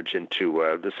coverage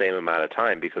into the same amount of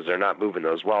time, because they're not moving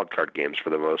those wild card games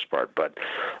for the most part. But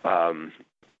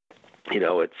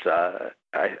it's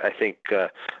I think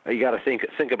you got to think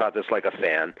about this like a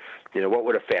fan. What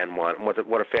would a fan want? What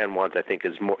a fan wants, I think,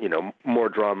 is more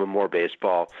drama, more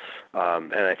baseball,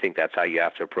 and I think that's how you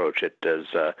have to approach it. As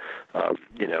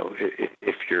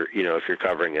if you're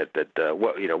covering it, that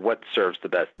what serves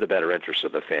the better interest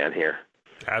of the fan here.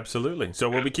 Absolutely. So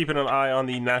we'll be keeping an eye on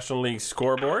the National League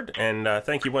scoreboard, and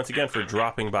thank you once again for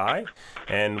dropping by.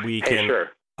 And we can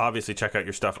obviously check out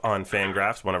your stuff on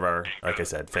Fangraphs, one of our, like I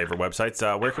said, favorite websites.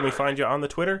 Where can we find you on the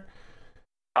Twitter?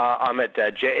 I'm at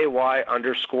JAY_JAFFE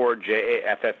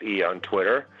on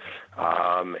Twitter.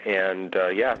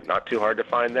 Not too hard to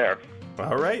find there.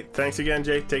 All right. Thanks again,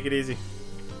 Jay. Take it easy.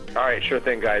 All right. Sure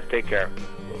thing, guys. Take care.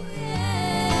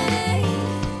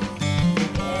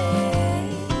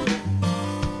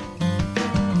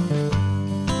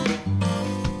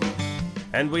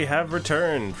 And we have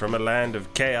returned from a land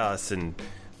of chaos and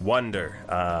wonder.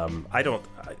 I'm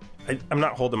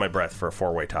not holding my breath for a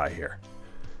four-way tie here.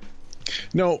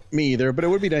 No, me either. But it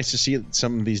would be nice to see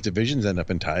some of these divisions end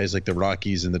up in ties, like the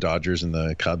Rockies and the Dodgers and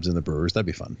the Cubs and the Brewers. That'd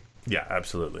be fun. Yeah,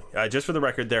 absolutely. Just for the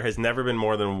record, there has never been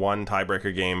more than one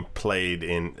tiebreaker game played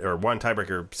in, or one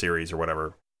tiebreaker series or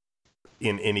whatever,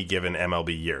 in any given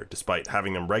MLB year. Despite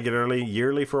having them regularly,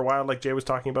 yearly for a while, like Jay was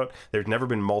talking about, there's never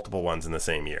been multiple ones in the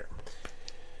same year.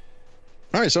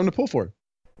 All right, something to pull for.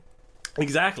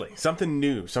 Exactly. Something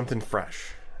new, something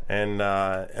fresh. And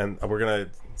we're going to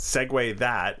segue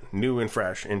that, new and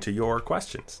fresh, into your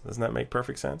questions. Doesn't that make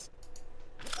perfect sense?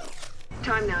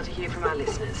 Time now to hear from our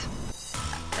listeners.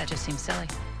 That just seems silly.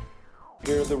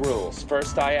 Here are the rules.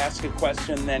 First I ask a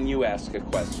question, then you ask a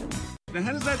question. Now,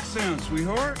 how does that sound,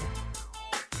 sweetheart?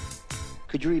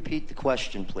 Could you repeat the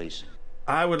question, please?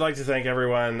 I would like to thank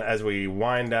everyone as we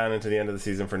wind down into the end of the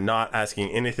season for not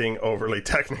asking anything overly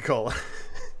technical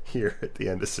here at the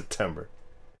end of September.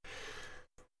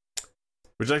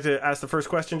 Would you like to ask the first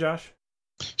question, Josh?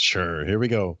 Sure, here we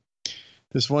go.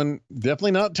 This one,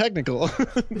 definitely not technical.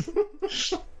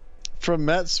 From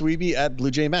Matt Sweeby at Blue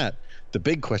Jay Matt. The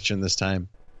big question this time.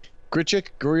 Grichuk,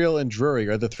 Gurriel, and Drury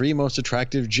are the three most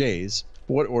attractive Jays.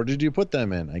 What order do you put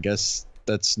them in? I guess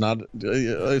that's not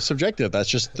subjective. That's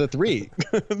just the three.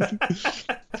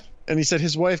 And he said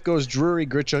his wife goes Drury,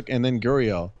 Grichuk, and then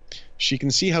Gurriel. She can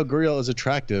see how Gurriel is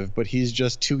attractive, but he's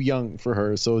just too young for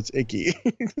her, so it's icky.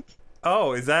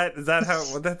 Oh, is that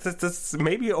how? That's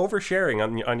maybe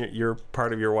oversharing on your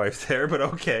part of your wife there, but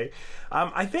okay.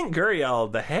 I think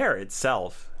Gurriel, the hair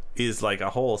itself, is like a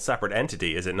whole separate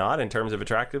entity, is it not? In terms of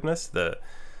attractiveness, the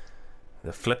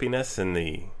flippiness and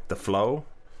the flow.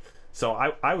 So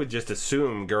I would just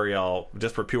assume Gurriel,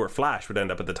 just for pure flash, would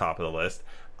end up at the top of the list.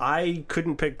 I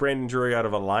couldn't pick Brandon Drury out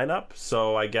of a lineup,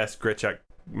 so I guess Grichuk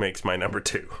makes my number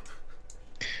 2.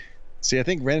 See, I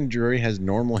think Brandon Drury has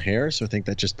normal hair, so I think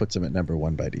that just puts him at number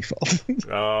 1 by default.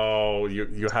 Oh,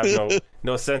 you have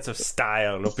no sense of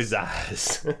style, no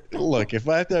pizzazz. Look, if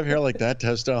I have to have hair like that to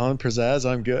have style and pizzazz,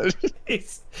 I'm good.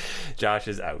 Josh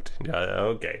is out.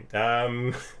 Okay.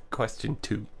 Question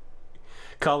 2.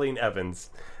 Colleen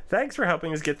Evans. Thanks for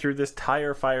helping us get through this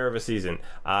tire fire of a season.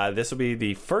 This will be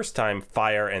the first time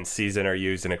fire and season are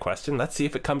used in a question. Let's see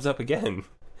if it comes up again.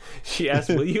 She asked,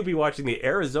 will you be watching the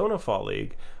Arizona Fall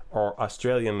League or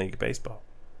Australian League Baseball?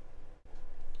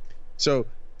 So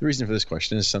the reason for this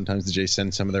question is sometimes the Jays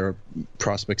send some of their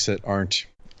prospects that aren't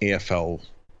AFL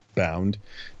bound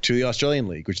to the Australian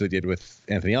League, which they did with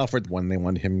Anthony Alford when they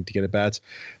wanted him to get at bats.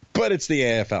 But it's the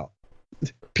AFL.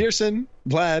 Pearson,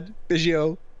 Vlad,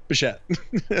 Biggio, Bichette.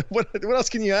 What else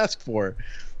can you ask for?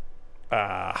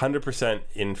 100%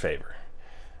 in favor.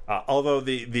 Although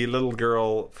the little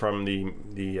girl from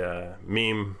the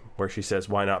meme where she says,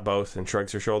 why not both, and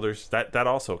shrugs her shoulders, that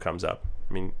also comes up.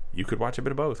 I mean, you could watch a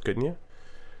bit of both, couldn't you?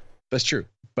 That's true.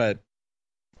 But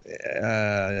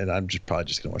I'm probably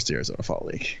just going to watch the Arizona Fall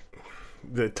League.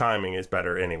 The timing is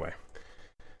better anyway.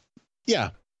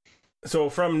 Yeah. So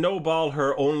from No Ball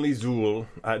Her Only Zool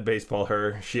at Baseball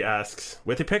Her, she asks,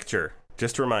 with a picture,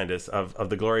 just to remind us of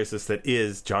the gloriousness that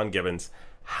is John Gibbons,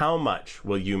 how much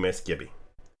will you miss Gibby?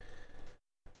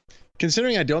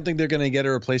 Considering I don't think they're going to get a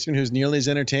replacement who's nearly as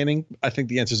entertaining, I think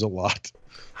the answer is a lot.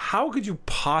 How could you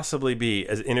possibly be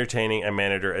as entertaining a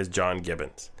manager as John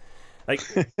Gibbons? Like,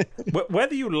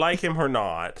 whether you like him or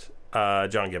not,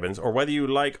 John Gibbons, or whether you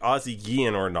like Ozzie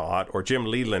Guillen or not, or Jim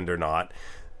Leland or not,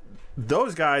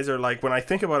 those guys are like, when I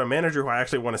think about a manager who I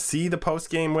actually want to see the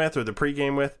post-game with or the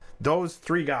pre-game with, those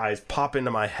 3 guys pop into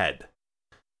my head.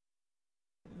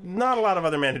 Not a lot of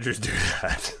other managers do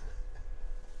that.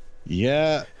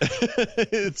 Yeah,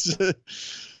 it's.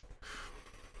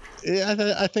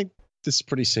 I think this is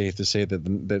pretty safe to say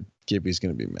that Gibby's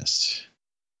going to be missed.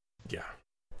 Yeah.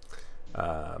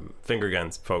 Finger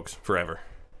guns, folks, forever.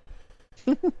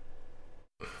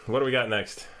 What do we got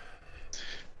next?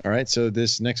 All right, so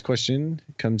this next question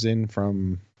comes in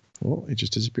from... Oh, it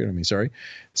just disappeared on me. Sorry.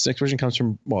 This next question comes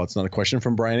from... Well, it's not a question,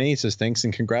 from Brian A. He says, thanks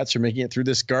and congrats for making it through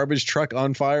this garbage truck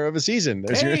on fire of a season.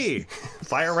 There's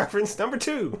fire reference number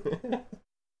 2.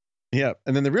 Yeah,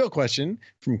 and then the real question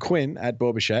from Quinn at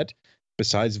Bobichette.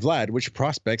 Besides Vlad, which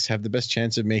prospects have the best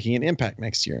chance of making an impact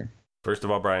next year? First of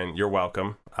all, Brian, you're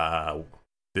welcome.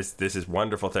 This is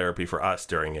wonderful therapy for us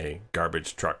during a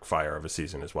garbage truck fire of a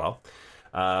season as well.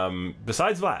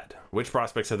 Besides Vlad, which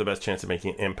prospects have the best chance of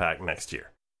making an impact next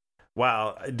year?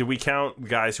 Well, do we count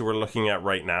guys who we're looking at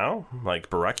right now, like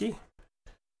Baraki?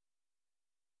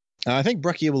 I think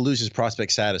Baraki will lose his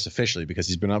prospect status officially because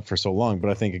he's been up for so long.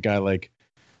 But I think a guy like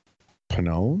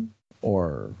Pannone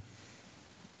or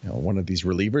one of these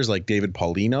relievers like David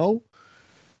Paulino,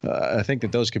 I think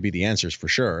that those could be the answers for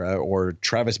sure. Or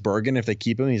Travis Bergen, if they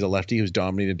keep him, he's a lefty who's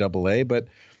dominated Double-A. But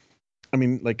I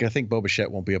mean, I think Bobichette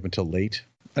won't be up until late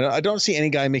I don't see any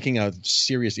guy making a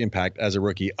serious impact as a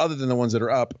rookie other than the ones that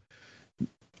are up,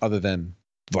 other than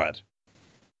Vlad.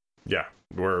 Yeah,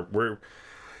 we're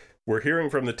hearing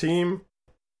from the team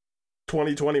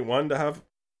 2021 to have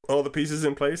all the pieces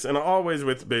in place, and always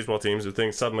with baseball teams, if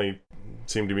things suddenly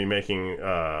seem to be making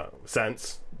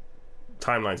sense,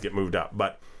 timelines get moved up.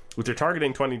 But if they're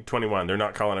targeting 2021, they're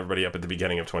not calling everybody up at the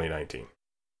beginning of 2019.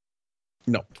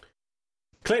 No.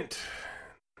 Clint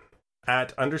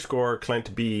at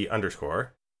 _ClintB_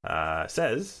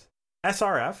 says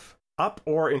SRF up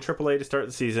or in AAA to start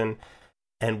the season,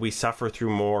 and we suffer through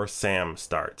more Sam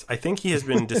starts. I think he has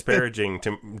been disparaging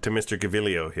to Mr.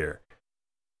 Gaviglio here.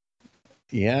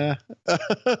 Yeah.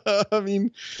 I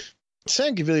mean,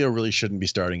 Sam Gaviglio really shouldn't be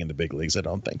starting in the big leagues, I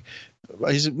don't think.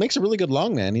 He makes a really good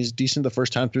long man. He's decent the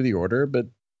first time through the order, but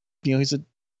he's a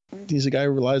guy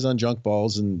who relies on junk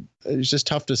balls, and it's just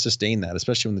tough to sustain that,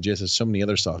 especially when the Jays have so many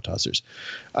other soft tossers.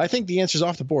 I think the answer's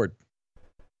off the board.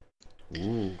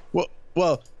 Ooh.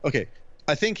 Well, okay.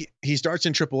 I think he starts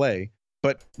in AAA,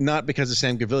 but not because of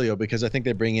Sam Gaviglio, because I think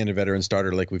they bring in a veteran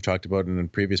starter like we've talked about in a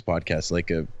previous podcast,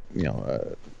 like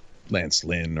Lance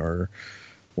Lynn or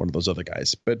one of those other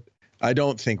guys. But I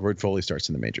don't think Royd Foley starts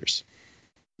in the majors.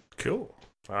 Cool.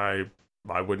 I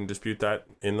wouldn't dispute that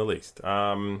in the least.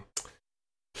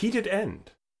 Heated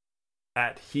End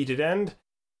at Heated End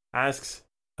asks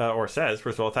or says,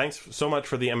 first of all, thanks so much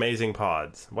for the amazing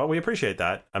pods. Well, we appreciate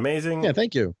that. Amazing. Yeah,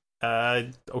 thank you.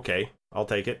 Okay, I'll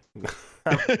take it.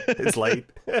 It's late.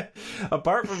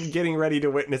 Apart from getting ready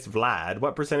to witness Vlad,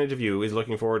 what percentage of you is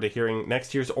looking forward to hearing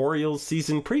next year's Orioles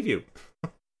season preview?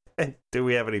 And do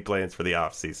we have any plans for the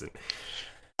off season?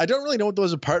 I don't really know what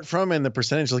those apart from and the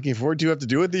percentage looking forward to have to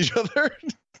do with each other.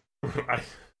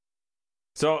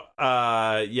 There's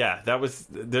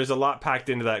a lot packed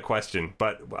into that question,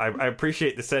 but I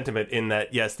appreciate the sentiment in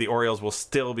that, yes, the Orioles will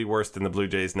still be worse than the Blue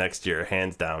Jays next year,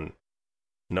 hands down.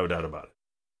 No doubt about it.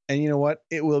 And you know what?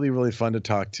 It will be really fun to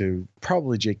talk to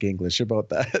probably Jake English about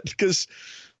that, because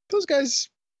those guys,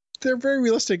 they're very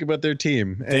realistic about their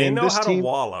team. They know how to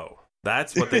wallow.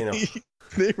 That's what they know.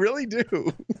 They really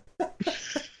do.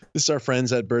 This is our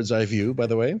friends at Bird's Eye View, by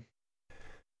the way.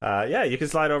 Yeah, you can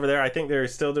slide over there. I think they're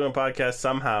still doing podcasts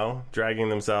somehow, dragging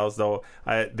themselves. Though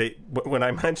when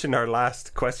I mentioned our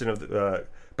last question of the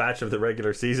batch of the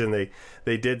regular season,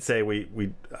 they did say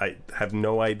I have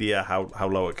no idea how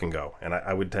low it can go, and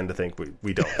I would tend to think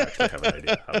we don't actually have an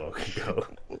idea how low it can go.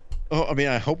 Oh, I mean,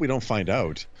 I hope we don't find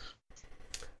out.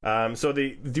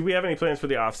 Do we have any plans for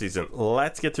the off season?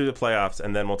 Let's get through the playoffs,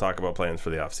 and then we'll talk about plans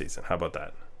for the off season. How about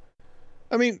that?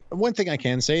 I mean, one thing I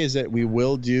can say is that we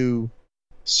will do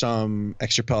some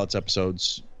extra pellets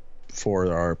episodes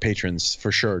for our patrons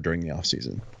for sure during the off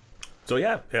season. So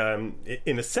yeah,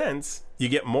 in a sense, you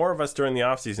get more of us during the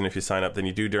off season if you sign up than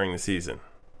you do during the season.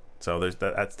 So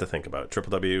that's to think about.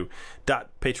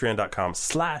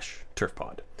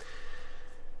 www.patreon.com/turfpod.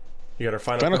 You got our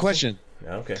final question.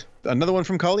 Okay. Another one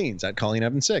from Colleen's at Colleen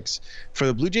Evans 6. For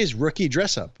the Blue Jays rookie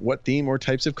dress up, what theme or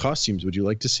types of costumes would you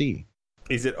like to see?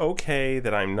 Is it okay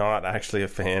that I'm not actually a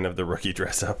fan of the rookie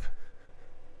dress up?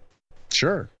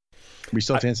 Sure. We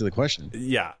still have to answer the question.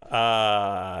 Yeah.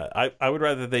 I would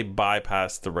rather they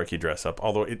bypass the rookie dress up,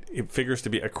 although it figures to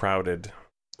be a crowded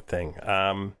thing.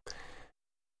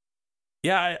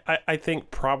 Yeah, I think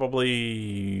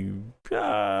probably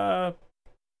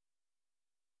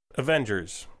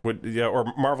Avengers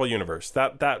or Marvel Universe.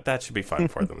 That should be fun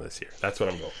for them this year. That's what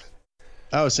I'm going with.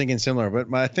 I was thinking similar, but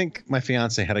I think my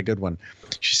fiance had a good one.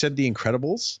 She said The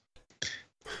Incredibles.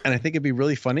 And I think it'd be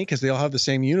really funny because they all have the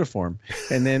same uniform.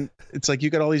 And then it's like you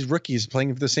got all these rookies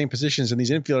playing for the same positions, and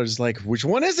these infielders like, which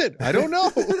one is it? I don't know.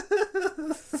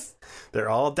 They're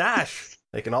all dash.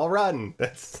 They can all run.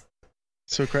 That's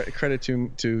so credit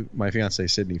to my fiance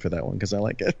Sydney for that one, because I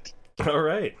like it. All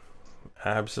right.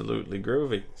 Absolutely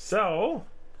groovy. So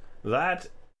that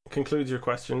concludes your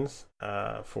questions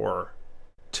for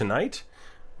tonight,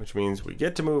 which means we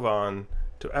get to move on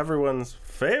to everyone's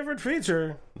favorite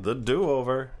feature, the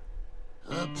do-over.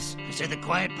 Oops, I said the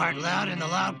quiet part loud and the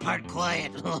loud part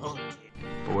quiet. But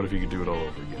what if you could do it all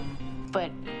over again?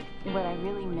 But what I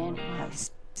really meant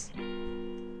was...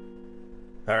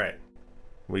 All right.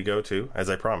 We go to, as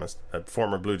I promised, a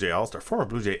former Blue Jay All-Star, former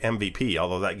Blue Jay MVP,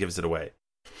 although that gives it away.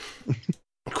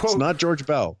 Quote, it's not George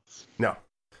Bell. No.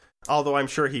 Although I'm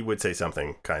sure he would say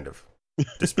something kind of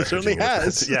disparaging. Certainly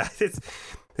has. Yeah,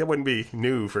 it wouldn't be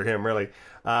new for him, really.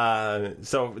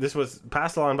 So this was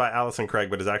passed along by Allison Craig,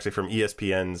 but is actually from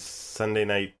ESPN's Sunday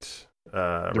night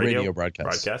radio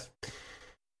broadcast.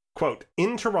 Quote,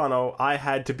 in Toronto, I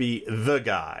had to be the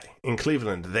guy. In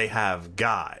Cleveland, they have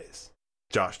guys.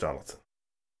 Josh Donaldson.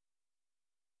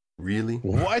 Really?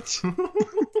 What?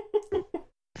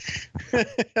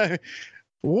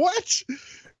 What?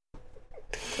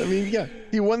 I mean, yeah,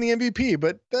 he won the MVP,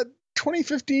 but that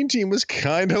 2015 team was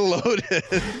kind of loaded.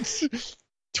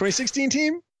 2016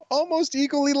 team, almost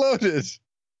equally loaded.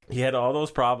 He had all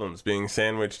those problems being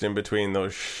sandwiched in between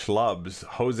those schlubs,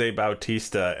 Jose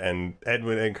Bautista and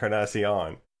Edwin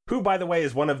Encarnacion, who, by the way,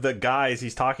 is one of the guys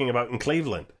he's talking about in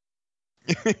Cleveland.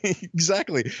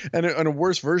 Exactly. And a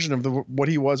worse version of what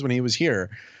he was when he was here.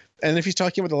 And if he's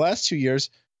talking about the last 2 years,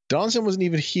 Donaldson wasn't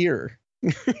even here.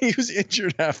 He was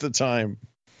injured half the time.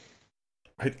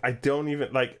 I don't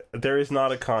even, like, there is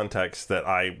not a context that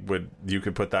you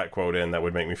could put that quote in that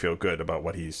would make me feel good about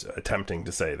what he's attempting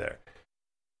to say there.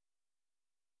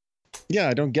 Yeah,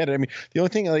 I don't get it. I mean, the only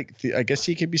thing, like, I guess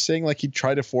he could be saying, like, he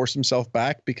tried to force himself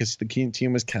back because the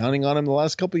team was counting on him the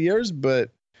last couple of years, but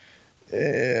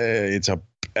it's a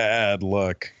bad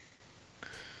look.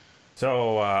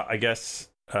 So I guess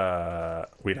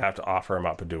we'd have to offer him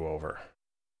up a do-over.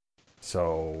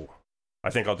 So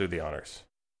I think I'll do the honors.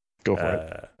 Go for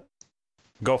it.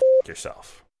 Go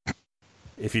yourself.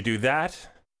 If you do that,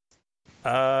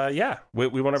 yeah, we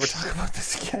won't ever talk about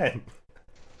this again.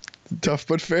 Tough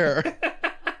but fair.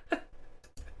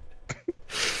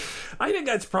 I think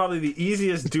that's probably the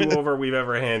easiest do-over we've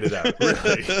ever handed out.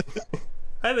 Really.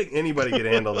 I think anybody could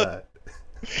handle that.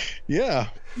 Yeah.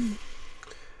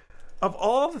 Of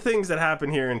all the things that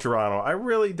happen here in Toronto, I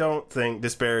really don't think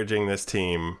disparaging this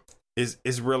team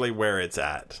is really where it's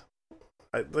at.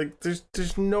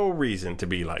 There's no reason to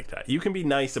be like that. You can be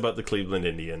nice about the Cleveland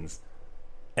Indians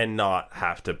and not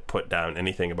have to put down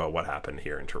anything about what happened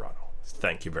here in Toronto.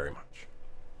 Thank you very much.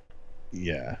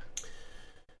 Yeah.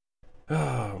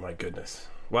 Oh, my goodness.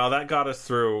 Well, that got us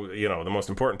through, the most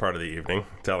important part of the evening,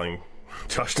 telling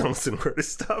Josh Donaldson where his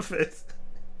stuff is.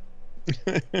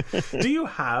 Do you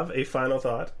have a final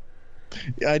thought?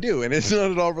 Yeah, I do, and it's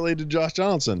not at all related to Josh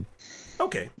Donaldson.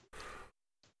 Okay.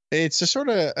 It's a sort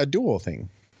of a dual thing,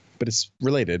 but it's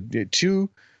related. Two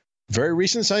very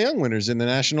recent Cy Young winners in the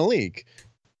National League,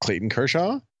 Clayton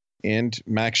Kershaw and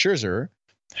Max Scherzer,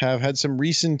 have had some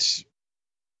recent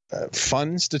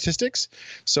fun statistics.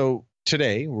 So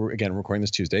today, we're recording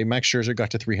this Tuesday, Max Scherzer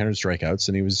got to 300 strikeouts,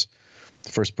 and he was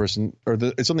the first person,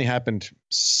 it's only happened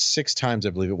 6 times,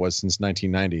 I believe it was, since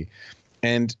 1990.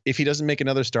 And if he doesn't make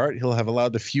another start, he'll have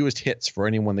allowed the fewest hits for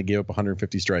anyone that gave up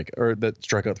 150 that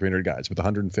struck out 300 guys with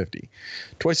 150.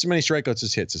 Twice as many strikeouts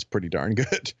as hits is pretty darn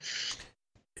good.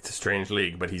 It's a strange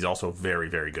league, but he's also very,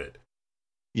 very good.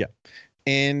 Yeah.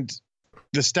 And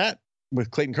the stat with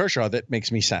Clayton Kershaw that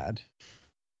makes me sad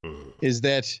is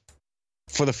that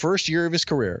for the first year of his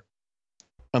career,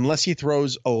 unless he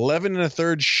throws 11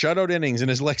 1/3 shutout innings in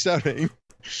his next outing,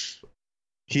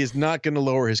 he is not going to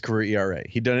lower his career ERA.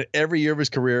 He'd done it every year of his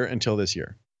career until this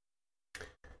year.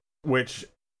 Which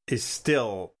is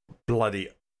still bloody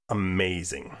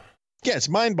amazing. Yeah, it's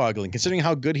mind-boggling considering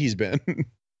how good he's been.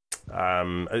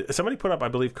 Somebody put up, I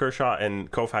believe, Kershaw and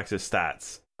Koufax's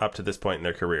stats up to this point in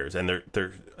their careers, and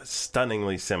they're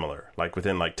stunningly similar, like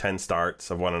within 10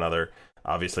 starts of one another,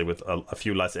 obviously with a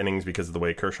few less innings because of the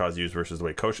way Kershaw's used versus the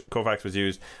way Koufax was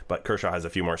used, but Kershaw has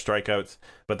a few more strikeouts,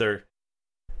 but they're,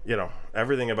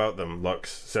 everything about them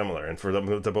looks similar, and for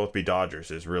them to both be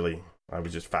Dodgers is really, I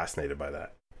was just fascinated by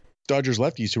that. Dodgers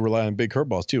lefties who rely on big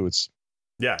curveballs too. It's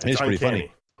pretty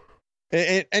funny.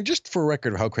 And just for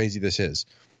record of how crazy this is,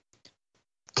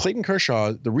 Clayton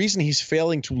Kershaw, the reason he's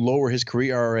failing to lower his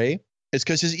career ERA is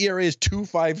because his ERA is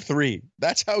 2.53.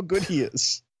 That's how good he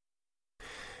is.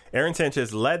 Aaron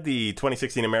Sanchez led the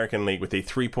 2016 American League with a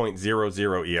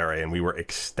 3.00 ERA, and we were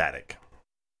ecstatic.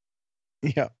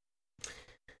 Yeah.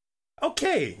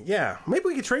 Okay, yeah. Maybe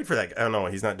we could trade for that. Oh, no,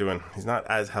 he's not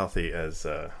as healthy as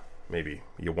maybe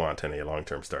you want in a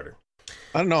long-term starter.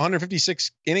 I don't know.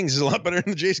 156 innings is a lot better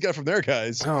than the Jays got from their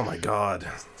guys. Oh, my God.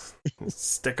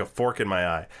 Stick a fork in my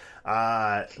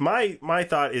eye. My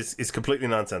thought is completely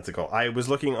nonsensical. I was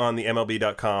looking on the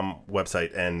MLB.com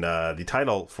website, and the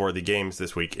title for the games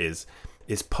this week is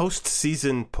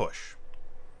Postseason Push.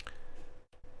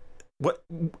 What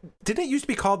didn't it used to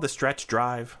be called the Stretch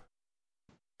Drive?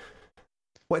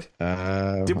 What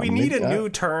did we need a new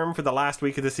term for the last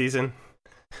week of the season?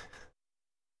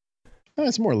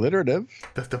 It's more alliterative.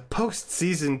 The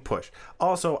postseason push.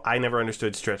 Also, I never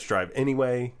understood stretch drive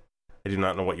anyway. I do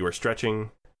not know what you were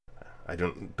stretching. I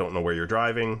don't know where you're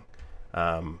driving.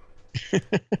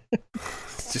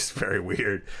 It's just very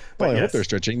weird. But well, I hope they're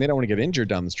stretching. They don't want to get injured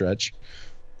down the stretch.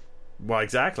 Well,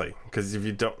 exactly. Because if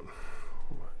you don't...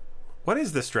 What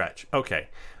is the stretch? Okay.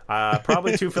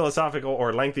 Probably too philosophical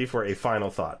or lengthy for a final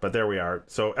thought. But there we are.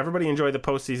 So everybody enjoy the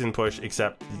postseason push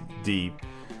except the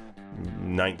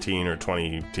 19 or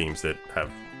 20 teams that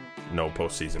have no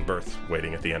postseason berth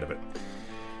waiting at the end of it.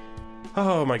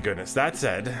 Oh my goodness. That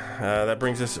said, that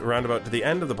brings us roundabout to the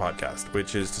end of the podcast,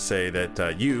 which is to say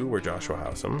that you were Joshua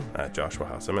Howsam at Joshua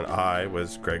Howsam, and I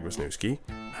was Greg Wisniewski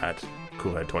at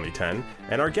Coolhead 2010,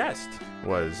 and our guest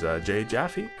was Jay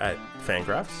Jaffe at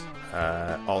Fangraphs,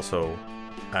 also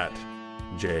at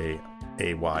JAY_JAFFE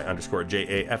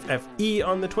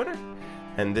on the Twitter.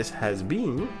 And this has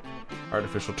been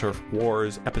Artificial Turf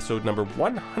Wars episode number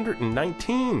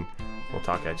 119. We'll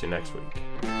talk at you next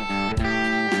week.